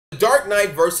Dark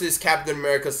Knight versus Captain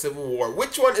America Civil War.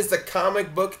 Which one is the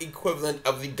comic book equivalent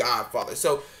of The Godfather?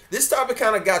 So this topic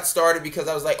kind of got started because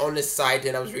I was like on this site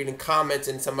and I was reading comments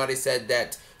and somebody said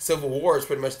that Civil War is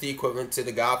pretty much the equivalent to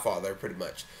The Godfather, pretty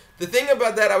much. The thing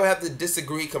about that, I would have to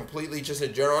disagree completely just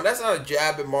in general. And that's not a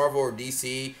jab at Marvel or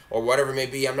DC or whatever it may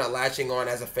be. I'm not latching on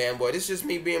as a fanboy. It's just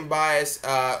me being biased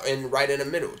and right in the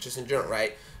middle, just in general,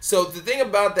 right? So the thing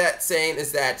about that saying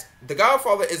is that The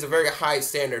Godfather is a very high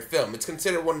standard film. It's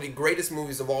considered one of the greatest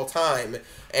movies of all time,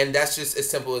 and that's just as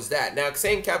simple as that. Now,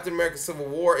 saying Captain America Civil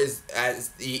War is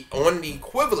on the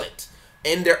equivalent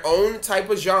in their own type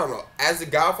of genre as The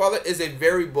Godfather is a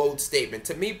very bold statement.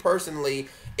 To me personally,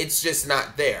 it's just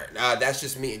not there. That's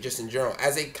just me, just in general.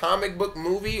 As a comic book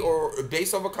movie or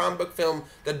based off a comic book film,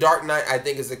 The Dark Knight, I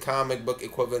think, is a comic book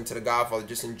equivalent to The Godfather,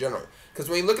 just in general. Because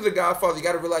when you look at The Godfather, you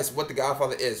got to realize what The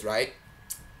Godfather is, right?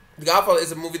 The Godfather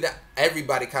is a movie that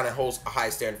everybody kind of holds a high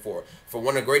standard for. For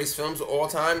one of the greatest films of all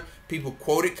time, people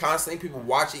quote it constantly. People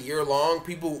watch it year long.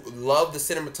 People love the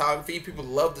cinematography. People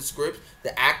love the script,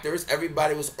 the actors.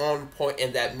 Everybody was on point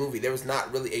in that movie. There was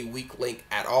not really a weak link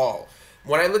at all.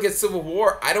 When I look at Civil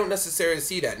War, I don't necessarily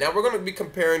see that. Now, we're going to be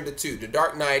comparing the two, The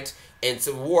Dark Knight and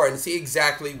Civil War, and see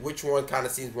exactly which one kind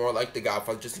of seems more like The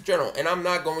Godfather, just in general. And I'm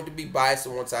not going to be biased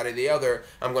on one side or the other.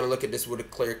 I'm going to look at this with a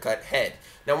clear-cut head.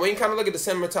 Now, when you kind of look at the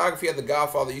cinematography of The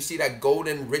Godfather, you see that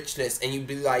golden richness, and you'd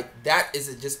be like, that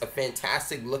is just a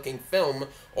fantastic-looking film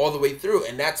all the way through,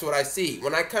 and that's what I see.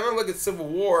 When I kind of look at Civil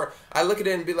War, I look at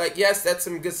it and be like, yes, that's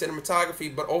some good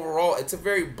cinematography, but overall, it's a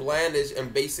very blandish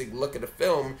and basic look at the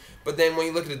film. But then when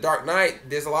you look at The Dark Knight,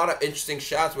 there's a lot of interesting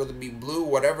shots, whether it be blue,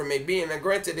 whatever it may be, and then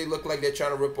granted, they look like they're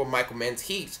trying to rip on Michael Mann's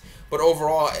Heat, but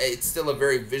overall, it's still a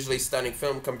very visually stunning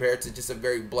film compared to just a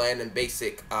very bland and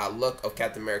basic look of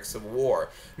Captain America Civil War.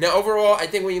 Now, overall, I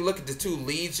think when you look at the two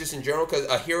leads, just in general, because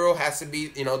a hero has to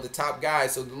be, you know, the top guy.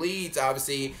 So the leads,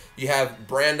 obviously, you have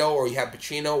Brando or you have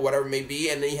Pacino, whatever it may be,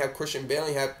 and then you have Christian Bale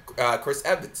and you have Chris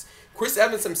Evans. Chris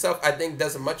Evans himself, I think,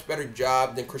 does a much better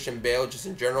job than Christian Bale, just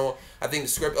in general. I think the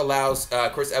script allows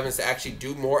Chris Evans to actually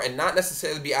do more and not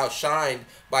necessarily be outshined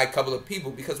by a couple of people,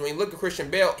 because when you look at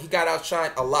Christian Bale, he got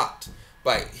outshined a lot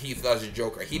by Heath Ledger's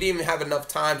Joker. He didn't even have enough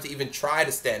time to even try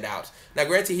to stand out. Now,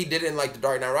 granted, he didn't like The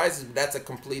Dark Knight Rises, but that's a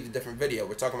completely different video.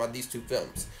 We're talking about these two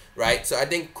films, right? So I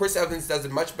think Chris Evans does a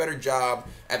much better job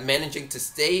at managing to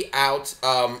stay out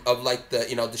of like the,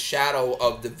 you know, the shadow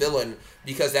of the villain,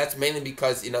 because that's mainly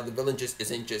because, you know, the villain just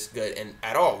isn't just good and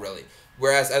at all, really.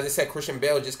 Whereas, as I said, Christian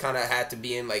Bale just kind of had to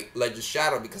be in like Ledger's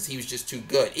shadow because he was just too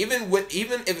good. Even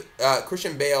if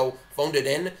Christian Bale phoned it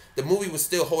in, the movie would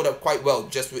still hold up quite well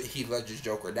just with Heath Ledger's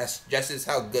Joker. That's just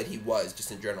how good he was,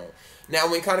 just in general. Now,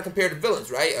 when we kind of compare the villains,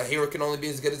 right? A hero can only be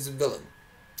as good as a villain.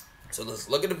 So let's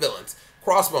look at the villains.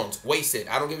 Crossbones, wasted.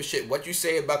 I don't give a shit what you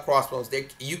say about Crossbones.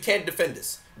 You can't defend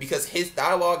this because his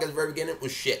dialogue at the very beginning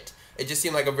was shit. It just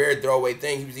seemed like a very throwaway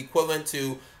thing. He was equivalent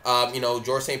to, you know,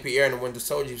 George St. Pierre in The Winter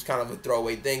Soldier. He was kind of a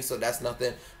throwaway thing, so that's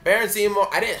nothing. Baron Zemo,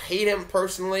 I didn't hate him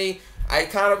personally. I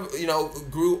kind of, you know,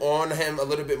 grew on him a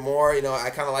little bit more. You know, I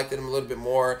kind of liked him a little bit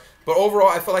more. But overall,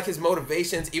 I feel like his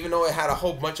motivations, even though it had a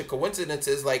whole bunch of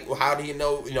coincidences, like, well, how do you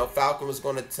know, Falcon was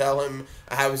going to tell him,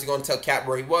 how was he going to tell Cap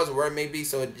where he was or where it may be,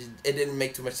 so it didn't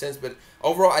make too much sense. But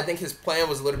overall, I think his plan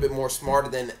was a little bit more smarter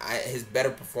than his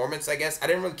better performance, I guess. I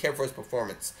didn't really care for his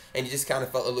performance, and he just kind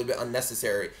of felt a little bit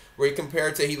unnecessary. Where you compare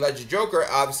it to Heath Ledger's Joker,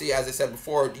 obviously, as I said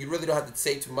before, you really don't have to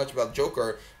say too much about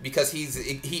Joker because he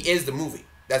is the movie.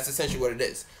 That's essentially what it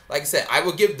is. Like I said, I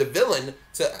will give the villain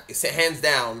to hands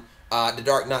down The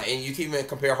Dark Knight, and you can even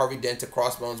compare Harvey Dent to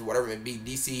Crossbones or whatever it may be.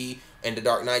 DC and The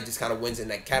Dark Knight just kind of wins in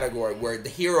that category, where the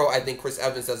hero, I think Chris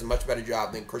Evans does a much better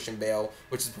job than Christian Bale,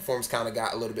 which his performance kind of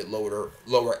got a little bit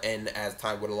lower end as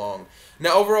time went along.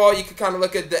 Now, overall, you can kind of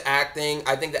look at the acting.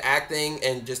 I think the acting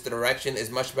and just the direction is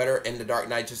much better in The Dark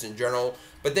Knight just in general.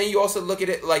 But then you also look at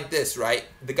it like this, right?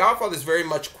 The Godfather is very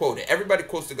much quoted. Everybody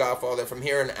quotes The Godfather from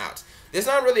here and out. There's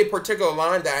not really a particular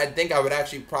line that I think I would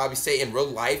actually probably say in real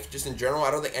life, just in general.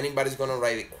 I don't think anybody's going to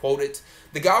really quote it.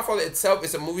 The Godfather itself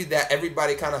is a movie that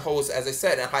everybody kind of holds, as I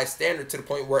said, a high standard to the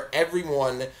point where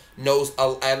everyone knows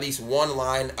at least one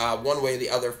line, one way or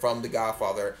the other from The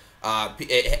Godfather.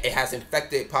 It has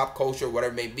infected pop culture,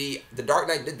 whatever it may be. The Dark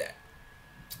Knight did that.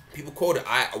 People quote it,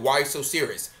 why are you so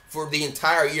serious? For the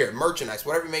entire year, merchandise,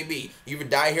 whatever it may be. You either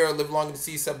die here or live long to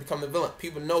see yourself become the villain.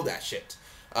 People know that shit.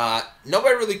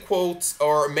 Nobody really quotes,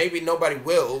 or maybe nobody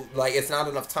will, like it's not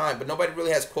enough time, but nobody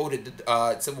really has quoted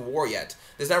Civil War yet.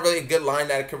 There's not really a good line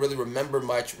that I could really remember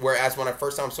much, whereas when I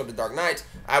first time saw The Dark Knight,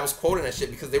 I was quoting that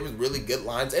shit because there was really good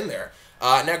lines in there.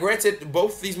 Now, granted,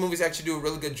 both these movies actually do a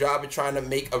really good job of trying to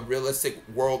make a realistic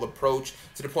world approach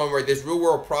to the point where there's real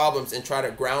world problems and try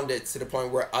to ground it to the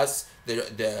point where us,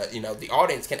 the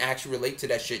audience, can actually relate to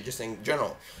that shit just in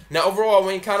general. Now, overall,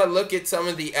 when you kind of look at some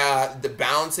of the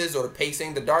balances or the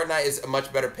pacing, The Dark Knight is a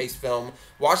much better paced film.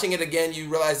 Watching it again, you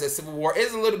realize that Civil War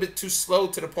is a little bit too slow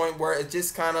to the point where it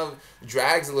just kind of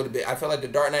drags a little bit. I feel like The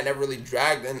Dark Knight never really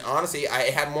dragged, and honestly,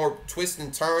 I had more twists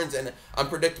and turns and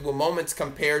unpredictable moments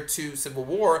compared to Civil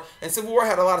War. And Civil War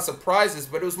had a lot of surprises,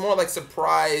 but it was more like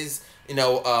surprise,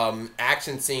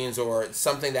 action scenes or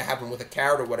something that happened with a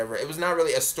character or whatever. It was not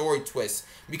really a story twist,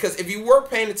 because if you were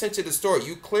paying attention to the story,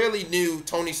 you clearly knew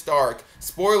Tony Stark,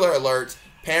 spoiler alert,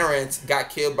 parents got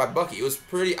killed by Bucky. It was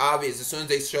pretty obvious as soon as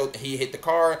they showed he hit the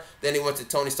car. Then he went to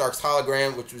Tony Stark's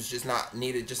hologram, which was just not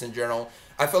needed just in general.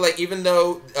 I feel like even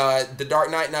though The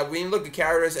Dark Knight, now when you look at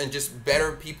characters and just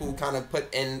better people who kind of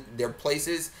put in their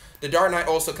places, The Dark Knight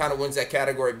also kind of wins that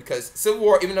category, because Civil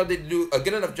War, even though they do a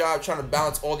good enough job trying to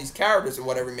balance all these characters and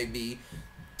whatever it may be,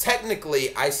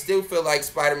 technically I still feel like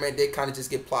Spider-Man did kind of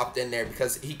just get plopped in there,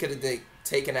 because he could have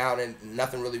taken out and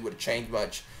nothing really would have changed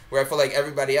much. Where I feel like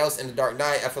everybody else in The Dark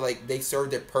Knight, I feel like they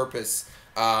served their purpose.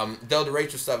 Though the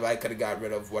Rachel stuff I could have got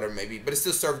rid of, whatever it may be, but it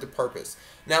still served the purpose.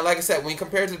 Now, like I said, when you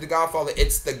compare it to The Godfather,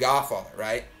 it's The Godfather,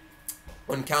 right?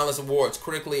 Won countless awards,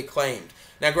 critically acclaimed.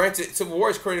 Now, granted, Civil War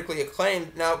is critically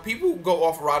acclaimed. Now, people go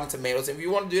off Rotten Tomatoes. If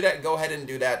you want to do that, go ahead and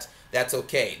do that. That's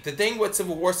okay. The thing with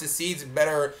Civil War succeeds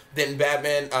better than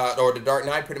Batman or The Dark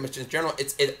Knight, pretty much in general,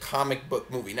 it's a comic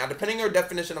book movie. Now, depending on your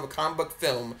definition of a comic book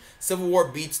film, Civil War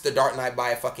beats The Dark Knight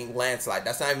by a fucking landslide.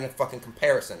 That's not even a fucking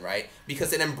comparison, right?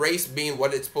 Because it embraced being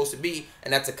what it's supposed to be,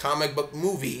 and that's a comic book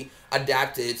movie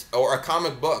adapted, or a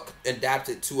comic book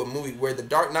adapted to a movie, where The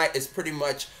Dark Knight is pretty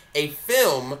much a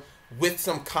film with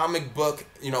some comic book,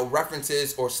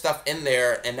 references or stuff in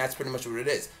there, and that's pretty much what it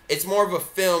is. It's more of a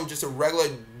film, just a regular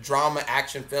drama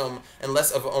action film, and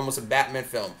less of almost a Batman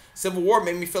film. Civil War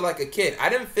made me feel like a kid. I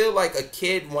didn't feel like a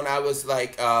kid when I was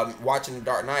like watching The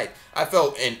Dark Knight. I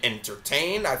felt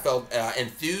entertained, I felt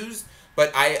enthused,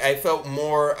 but I felt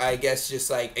more, I guess,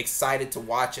 just like excited to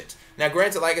watch it. Now,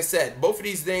 granted, like I said, both of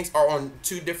these things are on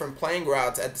two different playing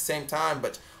grounds at the same time,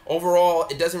 but overall,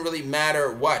 it doesn't really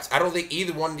matter what. I don't think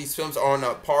either one of these films are on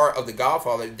a par of The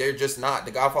Godfather. They're just not.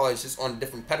 The Godfather is just on a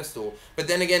different pedestal. But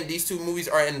then again, these two movies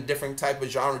are in a different type of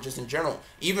genre just in general.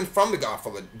 Even from The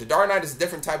Godfather, The Dark Knight is a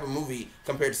different type of movie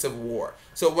compared to Civil War.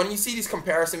 So when you see these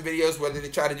comparison videos, whether they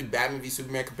try to do Batman v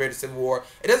Superman compared to Civil War,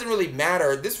 it doesn't really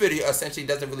matter. This video essentially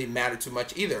doesn't really matter too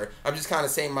much either. I'm just kind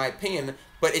of saying my opinion.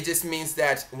 But it just means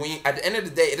that at the end of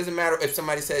the day, it doesn't matter if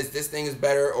somebody says this thing is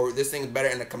better or this thing is better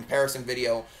in a comparison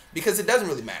video, because it doesn't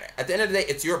really matter. At the end of the day,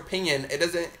 it's your opinion.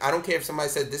 I don't care if somebody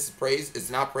says this is praise, it's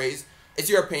not praise. It's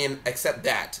your opinion. Accept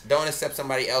that. Don't accept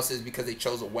somebody else's because they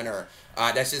chose a winner.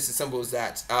 That's just as simple as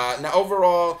that. Now,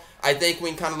 overall, I think we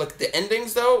can kind of look at the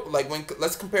endings, though.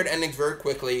 Let's compare the endings very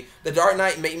quickly. The Dark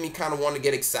Knight made me kind of want to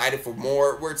get excited for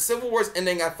more. Where Civil War's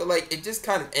ending, I feel like it just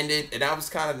kind of ended, and I was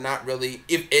kind of not really.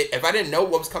 If I didn't know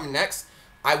what was coming next,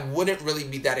 I wouldn't really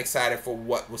be that excited for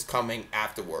what was coming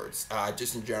afterwards,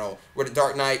 just in general. Where The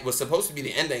Dark Knight was supposed to be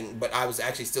the ending, but I was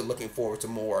actually still looking forward to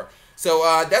more. So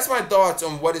that's my thoughts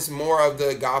on what is more of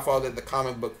The Godfather, the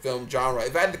comic book film genre.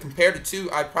 If I had to compare the two,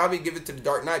 I'd probably give it to The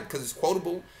Dark Knight because it's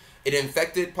quotable. It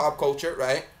infected pop culture,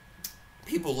 right?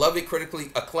 People love it, critically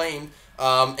acclaimed.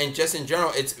 And just in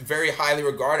general, it's very highly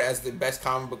regarded as the best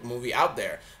comic book movie out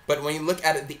there. But when you look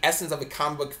at it, the essence of a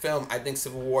comic book film, I think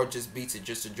Civil War just beats it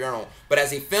just in general. But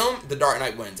as a film, The Dark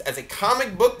Knight wins. As a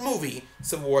comic book movie,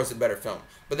 Civil War is a better film.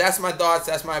 But that's my thoughts,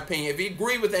 that's my opinion. If you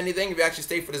agree with anything, if you actually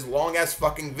stay for this long-ass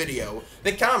fucking video,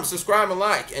 then comment, subscribe, and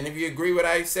like. And if you agree with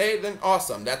what I say, then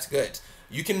awesome, that's good.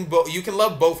 You can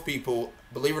love both people.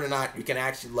 Believe it or not, you can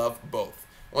actually love both.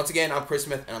 Once again, I'm Chris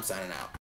Smith, and I'm signing out.